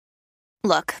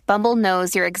Look, Bumble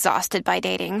knows you're exhausted by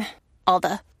dating. All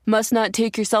the must not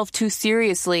take yourself too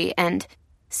seriously and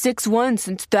 6'1"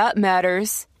 since that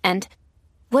matters. And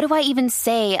what do I even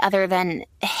say other than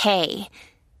hey?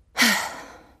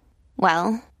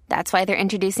 Well, that's why they're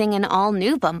introducing an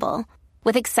all-new Bumble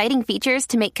with exciting features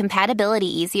to make compatibility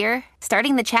easier,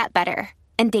 starting the chat better,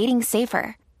 and dating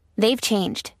safer. They've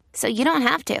changed, so you don't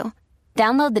have to.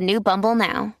 Download the new Bumble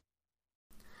now.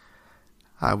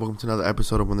 Hi, welcome to another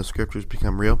episode of When the Scriptures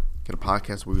Become Real. Get a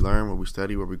podcast where we learn, where we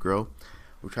study, where we grow.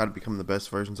 We try to become the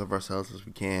best versions of ourselves as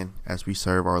we can as we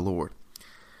serve our Lord.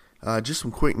 Just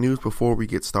some quick news before we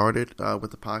get started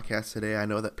with the podcast today. I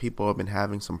know that people have been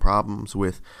having some problems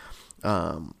with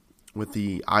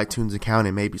the iTunes account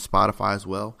and maybe Spotify as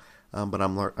well, but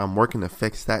I'm working to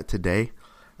fix that today.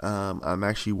 I'm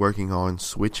actually working on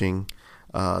switching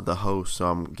the host, so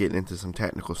I'm getting into some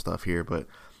technical stuff here, but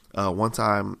once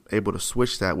I'm able to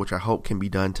switch that, which I hope can be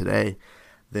done today,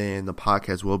 then the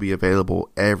podcast will be available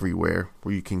everywhere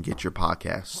where you can get your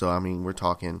podcast. So, I mean, we're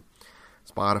talking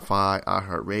Spotify,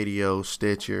 iHeartRadio,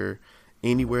 Stitcher,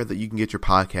 anywhere that you can get your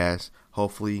podcast.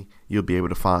 Hopefully, you'll be able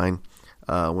to find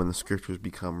When the Scriptures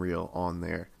Become Real on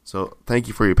there. So, thank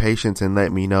you for your patience and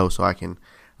let me know so I can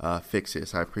fix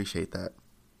this. I appreciate that.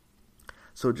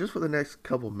 So, just for the next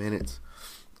couple minutes,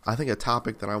 I think a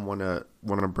topic that I want to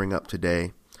bring up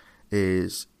today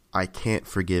is I can't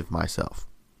forgive myself.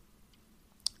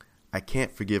 I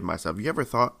can't forgive myself. You ever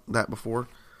thought that before?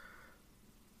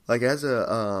 Like as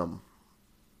a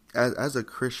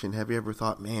Christian, have you ever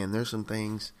thought, man, there's some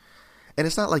things, and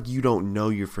it's not like you don't know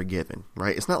you're forgiven,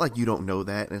 right? It's not like you don't know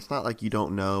that, and it's not like you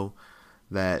don't know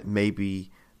that maybe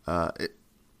the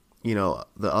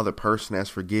other person has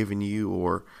forgiven you,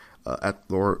 or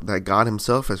that God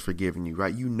Himself has forgiven you,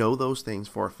 right? You know those things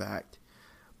for a fact,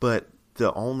 but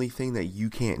the only thing that you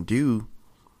can't do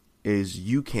is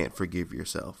you can't forgive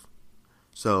yourself.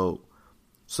 So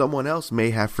someone else may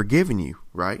have forgiven you,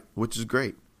 right? Which is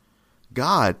great.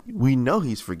 God, we know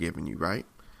He's forgiven you, right?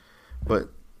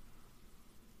 But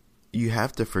you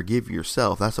have to forgive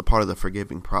yourself. That's a part of the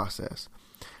forgiving process.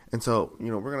 And so,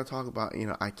 we're going to talk about,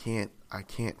 I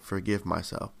can't forgive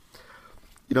myself.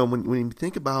 When we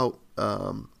think about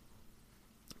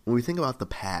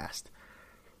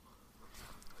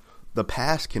the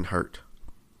past can hurt,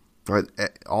 right?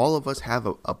 All of us have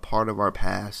a part of our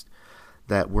past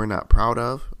that we're not proud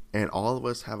of, and all of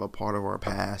us have a part of our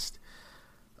past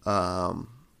that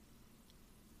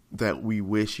we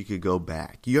wish you could go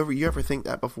back. You ever think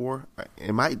that before?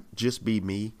 It might just be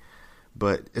me,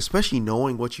 but especially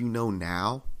knowing what you know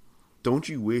now, don't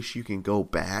you wish you can go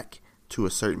back to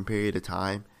a certain period of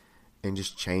time and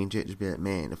just change it? Just be like,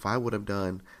 man, if I would have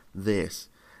done this,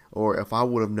 or if I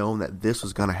would have known that this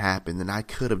was going to happen, then I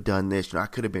could have done this. I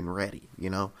could have been ready.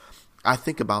 I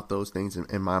think about those things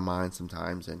in my mind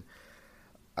sometimes, and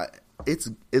it's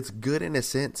good in a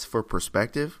sense for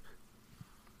perspective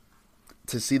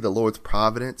to see the Lord's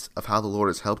providence of how the Lord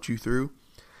has helped you through.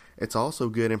 It's also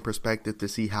good in perspective to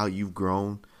see how you've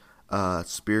grown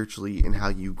spiritually and how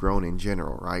you've grown in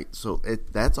general, right? So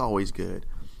that's always good.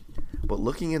 But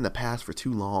looking in the past for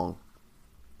too long,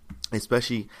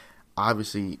 especially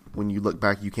obviously when you look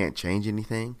back, you can't change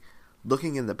anything.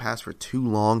 Looking in the past for too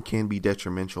long can be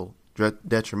detrimental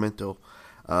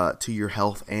to your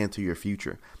health and to your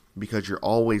future, because you're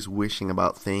always wishing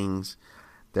about things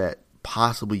that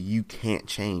possibly you can't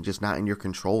change. It's not in your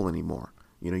control anymore.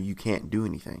 You can't do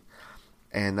anything.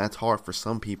 And that's hard for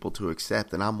some people to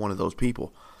accept, and I'm one of those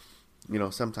people.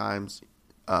 Sometimes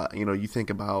you think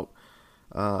about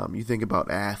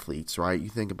athletes, right? You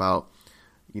think about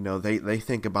they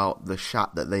think about the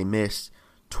shot that they missed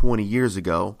 20 years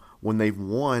ago when they've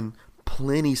won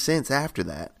plenty since after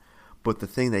that. But the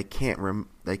thing they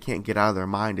can't get out of their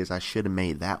mind is, I should have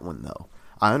made that one though.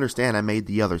 I understand I made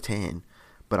the other 10,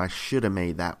 but I should have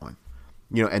made that one.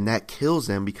 And that kills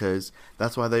them, because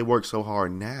that's why they work so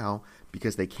hard now,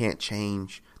 because they can't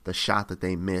change the shot that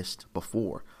they missed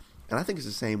before. And I think it's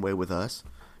the same way with us.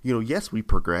 Yes, we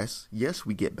progress. Yes,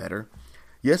 we get better.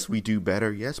 Yes, we do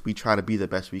better. Yes, we try to be the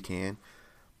best we can.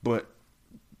 But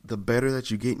the better that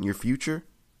you get in your future,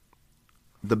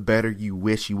 the better you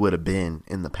wish you would have been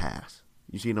in the past.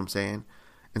 You see what I'm saying?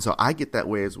 And so I get that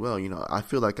way as well. I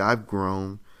feel like I've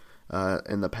grown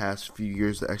in the past few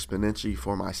years exponentially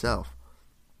for myself.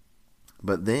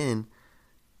 But then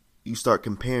you start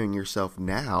comparing yourself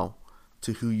now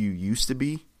to who you used to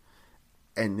be.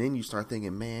 And then you start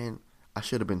thinking, man, I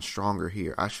should have been stronger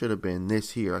here. I should have been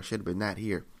this here. I should have been that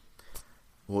here.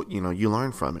 Well, you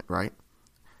learn from it, right?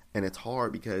 And it's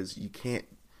hard because you can't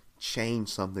change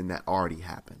something that already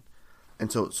happened.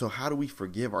 And so how do we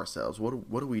forgive ourselves? What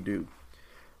do we do?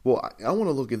 Well, I want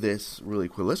to look at this really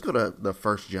quick. Let's go to the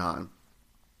 1 John.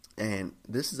 And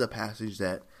this is a passage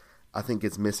that I think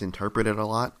gets misinterpreted a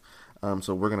lot.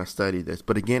 So we're going to study this.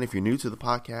 But again, if you're new to the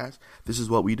podcast, this is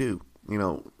what we do.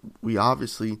 We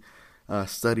obviously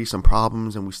study some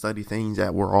problems and we study things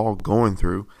that we're all going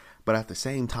through. But at the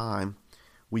same time,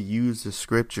 we use the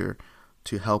scripture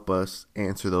to help us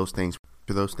answer those things.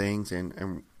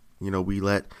 And we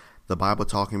let the Bible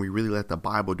talk, and we really let the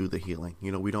Bible do the healing.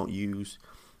 We don't use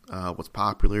what's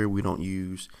popular. We don't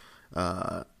use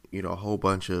a whole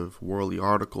bunch of worldly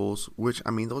articles, which,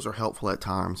 those are helpful at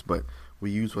times, but we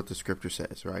use what the scripture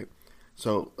says, right?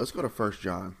 So let's go to 1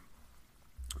 John.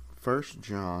 1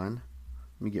 John,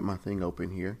 let me get my thing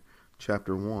open here,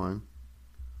 chapter 1,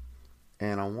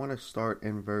 and I want to start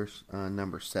in verse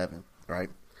number 7, right?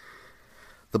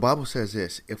 The Bible says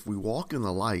this: if we walk in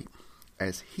the light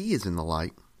as he is in the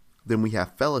light, then we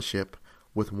have fellowship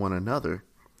with one another,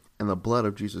 and the blood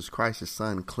of Jesus Christ, his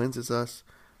Son, cleanses us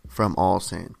from all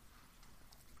sin.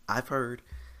 I've heard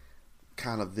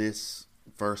kind of this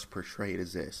verse portrayed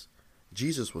as this: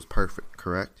 Jesus was perfect,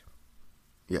 correct?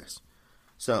 Yes.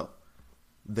 So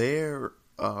their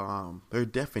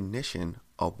definition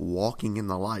of walking in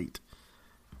the light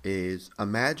is,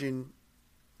 imagine,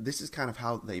 this is kind of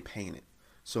how they paint it.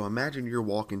 So imagine you're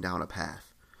walking down a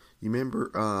path. You remember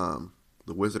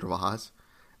the Wizard of Oz?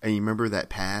 And you remember that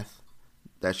path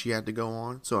that she had to go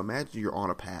on? So imagine you're on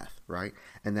a path, right?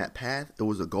 And that path, it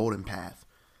was a golden path.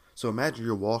 So imagine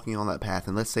you're walking on that path,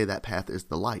 and let's say that path is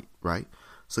the light, right?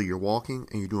 So you're walking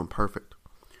and you're doing perfect.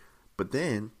 But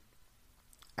then,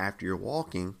 after you're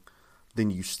walking, then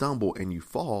you stumble and you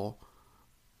fall,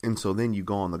 and so then you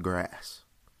go on the grass.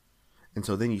 And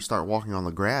so then you start walking on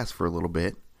the grass for a little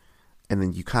bit, and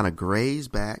then you kind of graze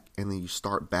back, and then you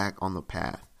start back on the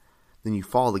path. Then you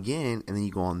fall again, and then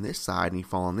you go on this side, and you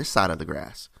fall on this side of the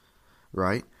grass,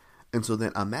 right? And so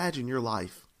then imagine your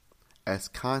life as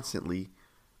constantly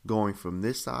going from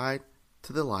this side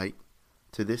to the light,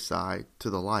 to this side, to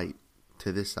the light,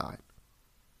 to this side.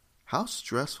 How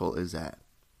stressful is that?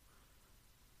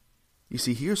 You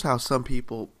see, here's how some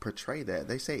people portray that.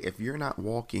 They say if you're not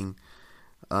walking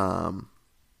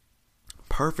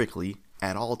perfectly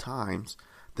at all times,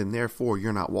 then therefore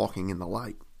you're not walking in the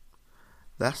light.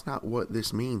 That's not what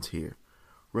this means here.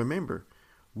 Remember,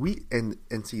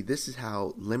 see, this is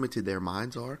how limited their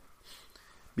minds are,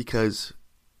 because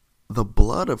the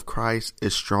blood of Christ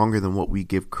is stronger than what we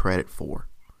give credit for.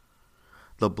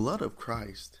 The blood of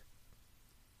Christ,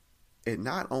 it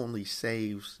not only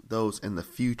saves those in the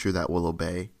future that will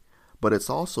obey, but it's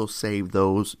also saved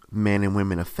those men and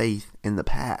women of faith in the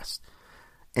past.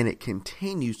 And it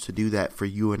continues to do that for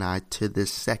you and I to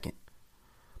this second.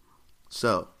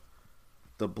 So,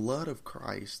 the blood of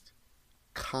Christ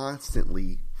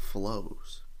constantly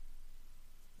flows.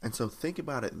 And so think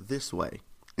about it this way.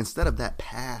 Instead of that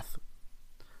path,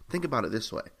 think about it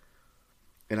this way.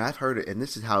 And I've heard it, and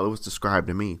this is how it was described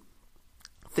to me.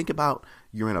 Think about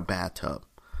you're in a bathtub.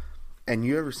 And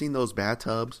you ever seen those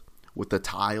bathtubs with the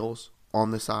tiles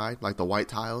on the side, like the white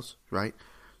tiles, right?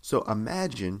 So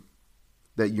imagine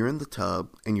that you're in the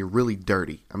tub and you're really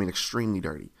dirty. Extremely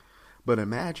dirty. But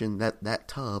imagine that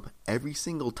tub, every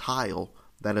single tile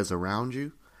that is around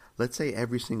you, let's say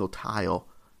every single tile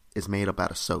is made up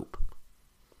out of soap.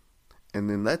 And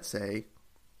then let's say,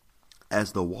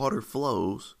 as the water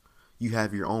flows, you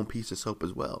have your own piece of soap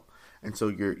as well. And so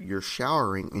you're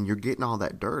showering and you're getting all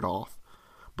that dirt off.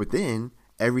 But then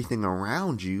everything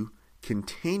around you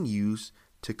continues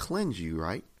to cleanse you,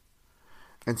 right?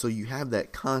 And so you have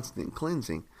that constant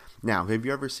cleansing. Now, have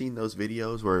you ever seen those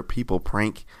videos where people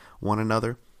prank one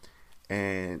another,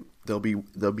 and they'll be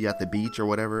at the beach or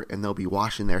whatever, and they'll be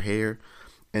washing their hair,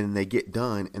 and they get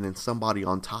done, and then somebody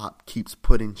on top keeps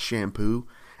putting shampoo,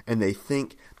 and they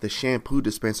think the shampoo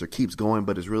dispenser keeps going,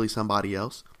 but it's really somebody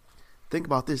else? Think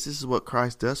about this. This is what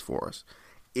Christ does for us.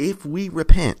 If we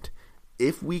repent,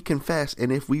 if we confess,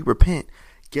 and if we repent,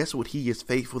 guess what? He is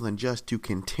faithful and just to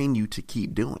continue to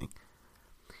keep doing.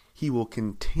 He will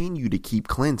continue to keep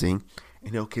cleansing,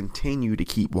 and he'll continue to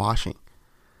keep washing.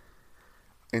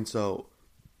 And so,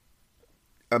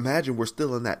 imagine we're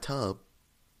still in that tub,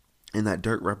 and that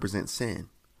dirt represents sin.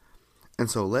 And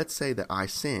so, let's say that I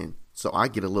sin, so I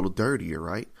get a little dirtier,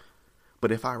 right?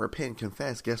 But if I repent and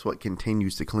confess, guess what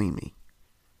continues to clean me?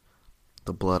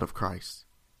 The blood of Christ.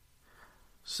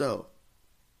 So,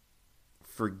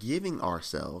 forgiving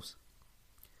ourselves,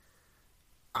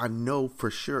 I know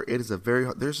for sure it is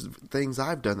there's things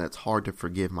I've done that's hard to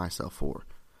forgive myself for.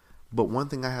 But one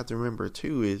thing I have to remember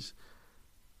too is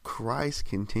Christ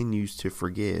continues to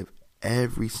forgive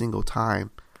every single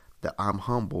time that I'm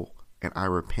humble and I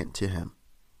repent to him.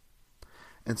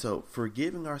 And so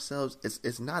forgiving ourselves,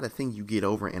 it's not a thing you get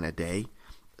over in a day.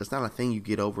 It's not a thing you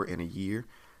get over in a year.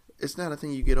 It's not a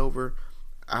thing you get over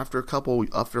after a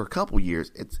couple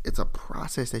years. It's a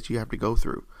process that you have to go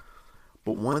through.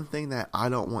 But one thing that I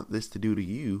don't want this to do to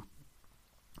you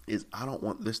is I don't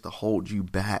want this to hold you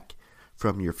back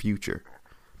from your future,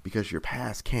 because your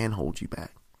past can hold you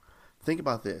back. Think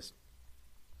about this.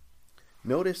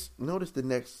 Notice the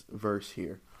next verse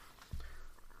here.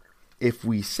 If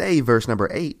we say, verse number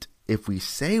 8, if we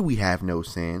say we have no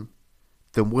sin,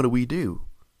 then what do?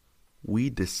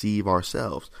 We deceive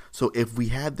ourselves. So if we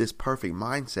have this perfect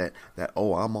mindset that,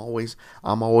 oh, I'm always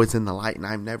in the light and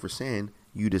I've never sinned,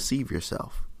 you deceive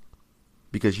yourself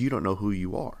because you don't know who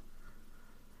you are.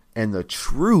 And the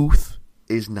truth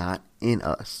is not in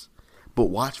us. But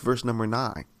watch verse number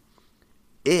 9.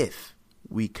 If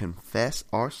we confess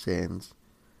our sins,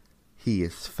 he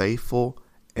is faithful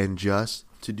and just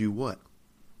to do what?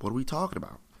 What are we talking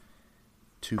about?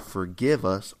 To forgive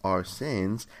us our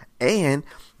sins. And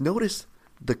notice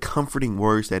the comforting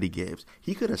words that he gives.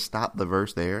 He could have stopped the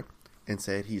verse there and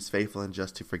said he's faithful and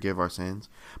just to forgive our sins.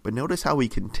 But notice how he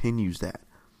continues that.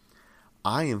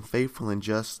 I am faithful and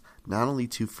just not only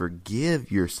to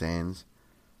forgive your sins,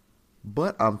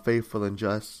 but I'm faithful and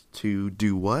just to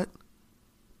do what?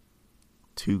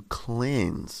 To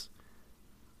cleanse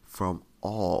from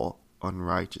all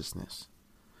unrighteousness.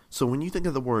 So when you think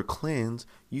of the word cleanse,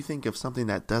 you think of something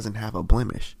that doesn't have a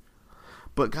blemish.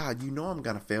 But God, you know I'm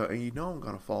going to fail, and you know I'm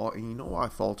going to fall, and you know I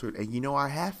faltered, and you know I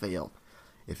have failed.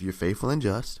 If you're faithful and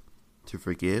just to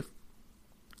forgive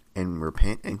and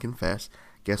repent and confess,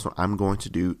 guess what I'm going to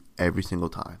do every single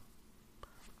time?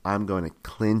 I'm going to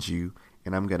cleanse you,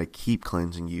 and I'm going to keep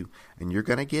cleansing you, and you're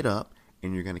going to get up,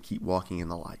 and you're going to keep walking in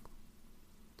the light.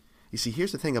 You see,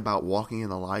 here's the thing about walking in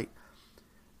the light.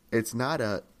 It's not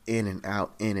a in and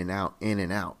out, in and out, in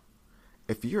and out.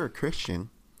 If you're a Christian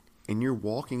and you're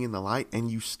walking in the light and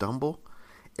you stumble,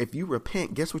 if you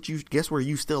repent, guess where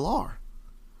you still are?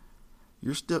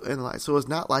 You're still in the light. So it's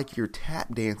not like you're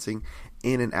tap dancing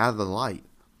in and out of the light.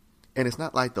 And it's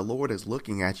not like the Lord is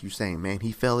looking at you saying, man,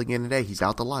 he fell again today. He's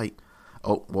out the light.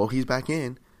 Oh, well, he's back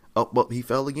in. Oh, well, he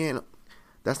fell again.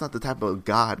 That's not the type of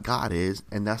God is.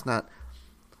 And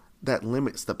that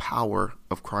limits the power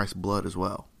of Christ's blood as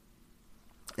well.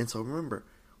 And so remember,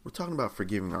 we're talking about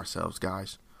forgiving ourselves,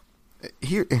 guys.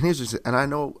 And I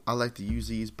know I like to use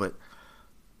these, but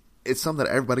it's something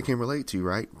that everybody can relate to,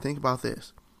 right? Think about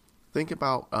this. Think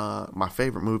about my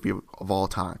favorite movie of all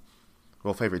time.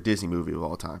 Well, favorite Disney movie of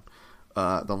all time.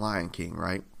 The Lion King,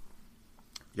 right?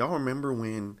 Y'all remember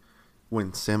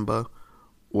when Simba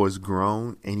was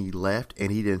grown and he left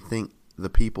and he didn't think the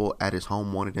people at his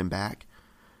home wanted him back?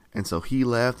 And so he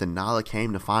left and Nala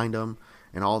came to find him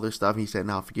and all this stuff. He said,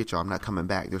 no, forget y'all. I'm not coming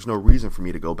back. There's no reason for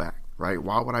me to go back, right?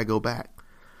 Why would I go back?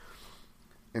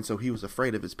 And so he was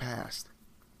afraid of his past.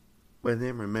 But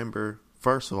then remember,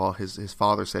 first of all, his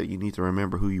father said, you need to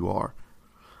remember who you are.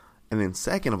 And then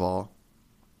second of all,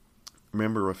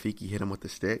 remember Rafiki hit him with the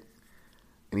stick?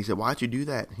 And he said, why'd you do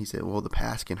that? And he said, well, the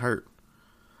past can hurt.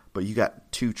 But you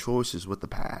got two choices with the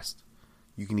past.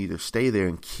 You can either stay there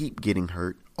and keep getting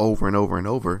hurt over and over and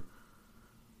over,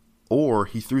 or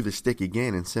he threw the stick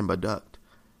again and Simba ducked.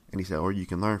 And he said, or you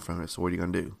can learn from it. So what are you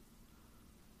going to do?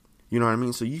 You know what I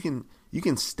mean? So you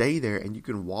can stay there and you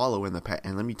can wallow in the past.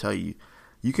 And let me tell you,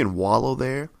 you can wallow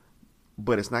there,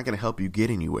 but it's not going to help you get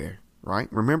anywhere,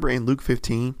 right? Remember in Luke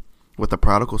 15 with the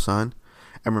prodigal son?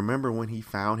 And remember when he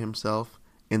found himself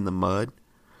in the mud?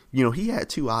 You know, he had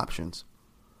two options.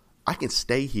 I can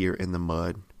stay here in the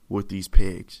mud with these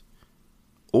pigs,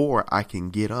 or I can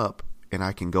get up and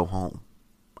I can go home.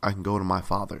 I can go to my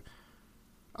father.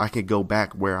 I can go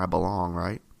back where I belong,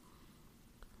 right?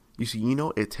 You see,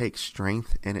 it takes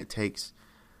strength and it takes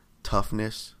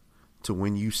toughness to,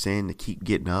 when you sin, to keep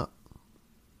getting up.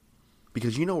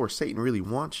 Because you know where Satan really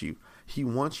wants you. He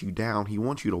wants you down. He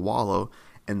wants you to wallow.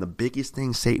 And the biggest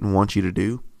thing Satan wants you to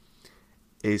do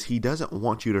is he doesn't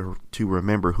want you to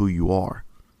remember who you are.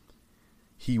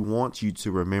 He wants you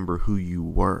to remember who you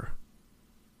were.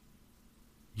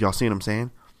 Y'all see what I'm saying?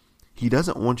 He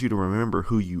doesn't want you to remember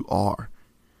who you are.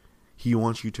 He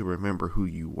wants you to remember who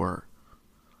you were.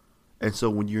 And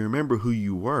so when you remember who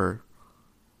you were,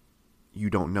 you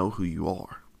don't know who you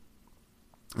are.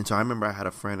 And so I remember I had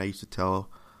a friend I used to tell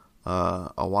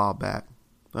a while back,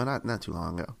 well, not too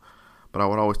long ago, but I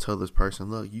would always tell this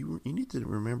person, look, you need to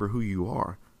remember who you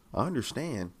are. I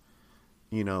understand,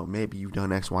 maybe you've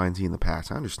done X, Y, and Z in the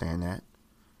past. I understand that.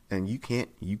 And you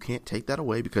can't take that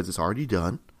away because it's already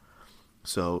done.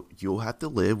 So you'll have to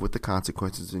live with the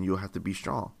consequences and you'll have to be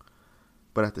strong.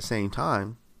 But at the same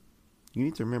time, You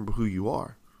need to remember who you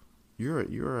are. You're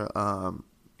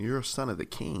a son of the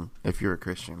King if you're a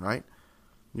Christian, right?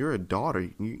 You're a daughter.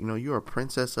 You're a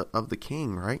princess of the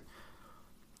King, right?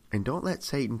 And don't let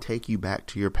Satan take you back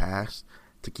to your past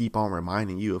to keep on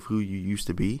reminding you of who you used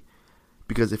to be.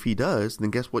 Because if he does, then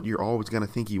guess what? You're always going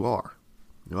to think you are.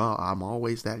 Well, I'm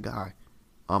always that guy.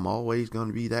 I'm always going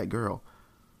to be that girl.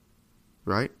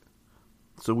 Right?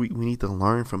 So we need to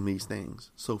learn from these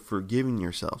things. So forgiving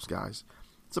yourselves, guys.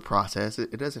 It's a process.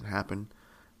 It doesn't happen,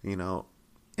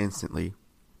 instantly.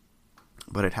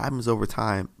 But it happens over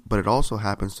time. But it also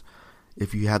happens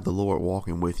if you have the Lord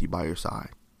walking with you by your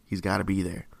side. He's got to be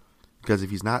there. Because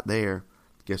if he's not there,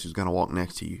 guess who's going to walk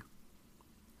next to you?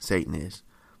 Satan is.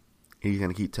 And he's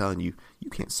going to keep telling you, you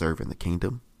can't serve in the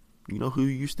kingdom. You know who you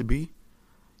used to be?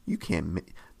 You can't.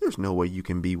 There's no way you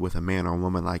can be with a man or a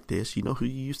woman like this. You know who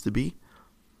you used to be?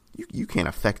 You can't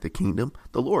affect the kingdom.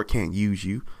 The Lord can't use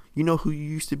you. You know who you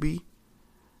used to be?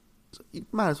 So you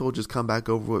might as well just come back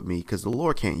over with me, because the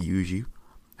Lord can't use you.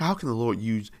 How can the Lord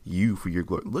use you for your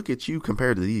glory? Look at you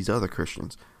compared to these other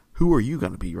Christians. Who are you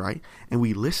going to be, right? And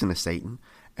we listen to Satan,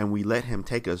 and we let him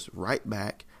take us right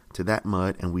back to that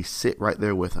mud, and we sit right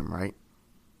there with him, right?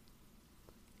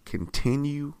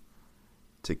 Continue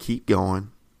to keep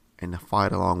going and to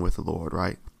fight along with the Lord,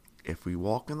 right? If we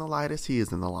walk in the light as he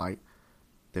is in the light,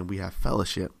 then we have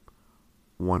fellowship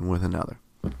one with another.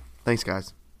 Thanks,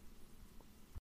 guys.